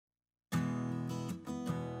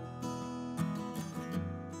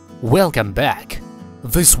Welcome back!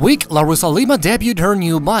 This week, Larissa Lima debuted her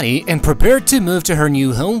new body and prepared to move to her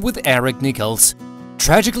new home with Eric Nichols.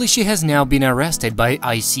 Tragically, she has now been arrested by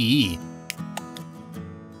ICE.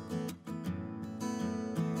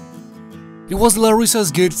 It was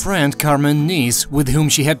Larissa's good friend Carmen Nys, with whom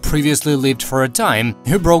she had previously lived for a time,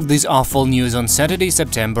 who broke this awful news on Saturday,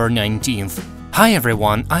 September 19th. "Hi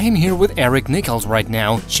everyone, I am here with Eric Nichols right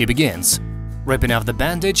now," she begins. Ripping off the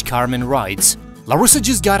bandage, Carmen writes, "Larissa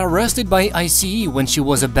just got arrested by ICE when she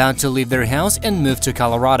was about to leave their house and move to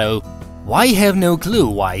Colorado. I have no clue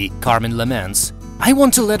why," Carmen laments. "I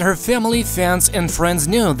want to let her family, fans and friends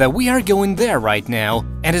know that we are going there right now,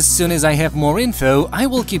 and as soon as I have more info, I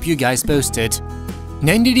will keep you guys posted."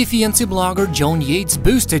 90-day Fiance blogger John Yates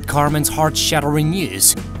boosted Carmen's heart-shattering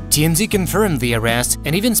news. TMZ confirmed the arrest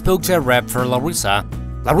and even spoke to a rep for Larissa.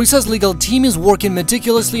 Larissa's legal team is working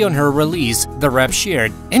meticulously on her release, the rep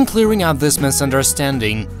shared, and clearing up this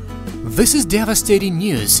misunderstanding. "This is devastating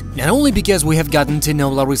news, not only because we have gotten to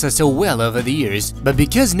know Larissa so well over the years, but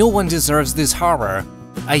because no one deserves this horror.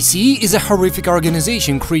 ICE is a horrific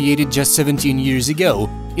organization created just 17 years ago.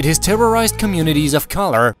 It has terrorized communities of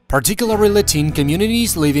color, particularly Latin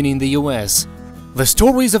communities living in the US. The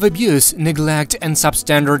stories of abuse, neglect, and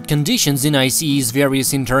substandard conditions in ICE's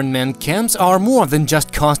various internment camps are more than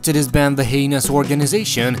just cause to disband the heinous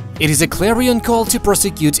organization. It is a clarion call to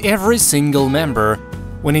prosecute every single member.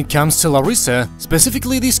 When it comes to Larissa,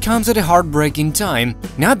 specifically, this comes at a heartbreaking time.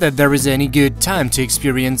 Not that there is any good time to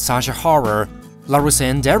experience such a horror." Larissa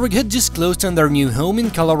and Eric had just closed on their new home in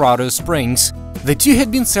Colorado Springs. The two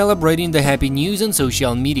had been celebrating the happy news on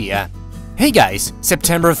social media. "Hey guys,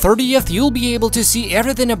 September 30th you'll be able to see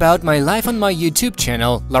everything about my life on my YouTube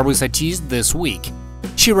channel," Larissa teased this week.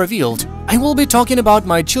 She revealed, "I will be talking about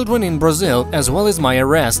my children in Brazil as well as my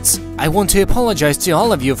arrests. I want to apologize to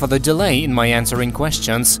all of you for the delay in my answering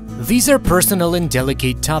questions. These are personal and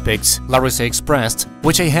delicate topics," Larissa expressed,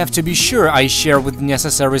 "which I have to be sure I share with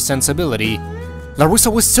necessary sensibility." Larissa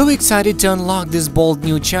was so excited to unlock this bold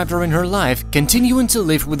new chapter in her life, continuing to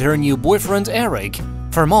live with her new boyfriend Eric.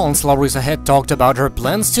 For months, Larissa had talked about her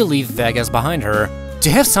plans to leave Vegas behind her.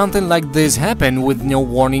 To have something like this happen with no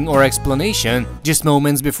warning or explanation, just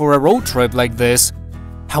moments before a road trip like this.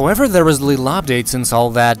 However, there was little update since all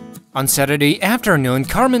that. On Saturday afternoon,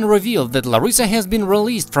 Carmen revealed that Larissa has been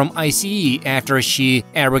released from ICE after she,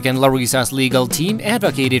 Eric and Larissa's legal team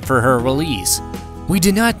advocated for her release. "We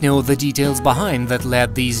do not know the details behind that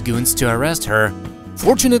led these goons to arrest her.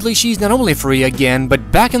 Fortunately, she's not only free again,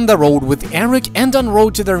 but back on the road with Eric and en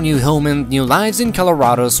route to their new home and new lives in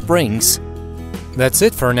Colorado Springs." That's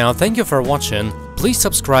it for now, thank you for watching, please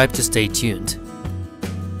subscribe to stay tuned.